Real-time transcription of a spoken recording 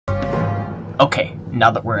Okay,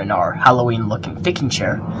 now that we're in our Halloween-looking thinking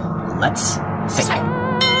chair, let's think.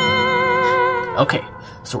 Okay,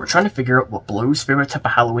 so we're trying to figure out what Blue's favorite type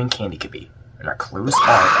of Halloween candy could be. And our clues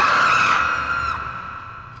are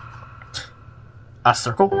a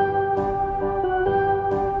circle,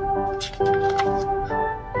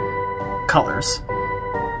 colors,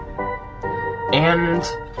 and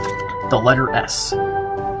the letter S.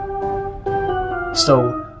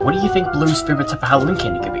 So, what do you think Blue's favorite type of Halloween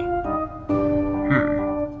candy could be?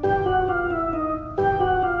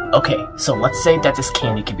 Okay, so let's say that this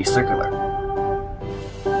candy could be circular.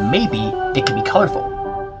 Maybe they could be colorful.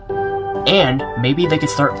 And maybe they could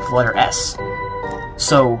start with the letter S.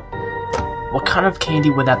 So, what kind of candy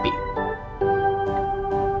would that be?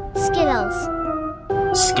 Skittles.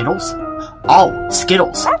 Skittles? Oh,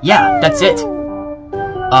 Skittles! Yeah, that's it!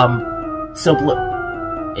 So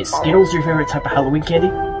Blue, is Skittles your favorite type of Halloween candy?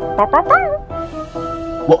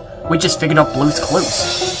 Well, we just figured out Blue's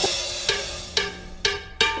clues.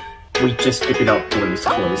 We just figured out Blue's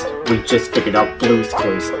clues. We just figured out Blue's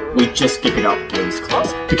clues. We just figured out Blue's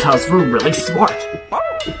clues. Because we're really smart!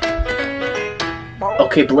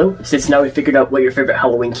 Okay, Blue, since now we figured out what your favorite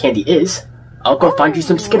Halloween candy is, I'll go find you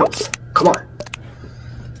some Skittles. Come on.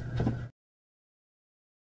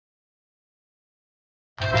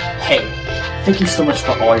 Hey, thank you so much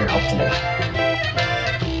for all your help today.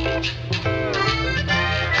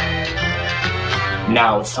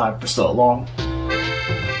 Now it's time for So Long.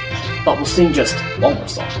 But we'll sing just one more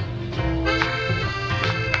song.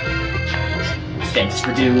 Thanks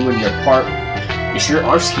for doing your part. You sure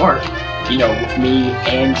are smart. You know, with me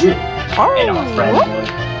and you and our friend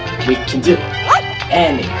Blue, we can do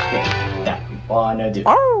anything that we wanna do.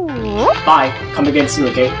 Bye. Come again soon,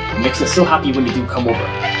 okay? It makes us so happy when you do come over.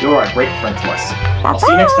 You're a great friend to us. I'll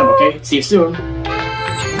see you next time, okay? See you soon.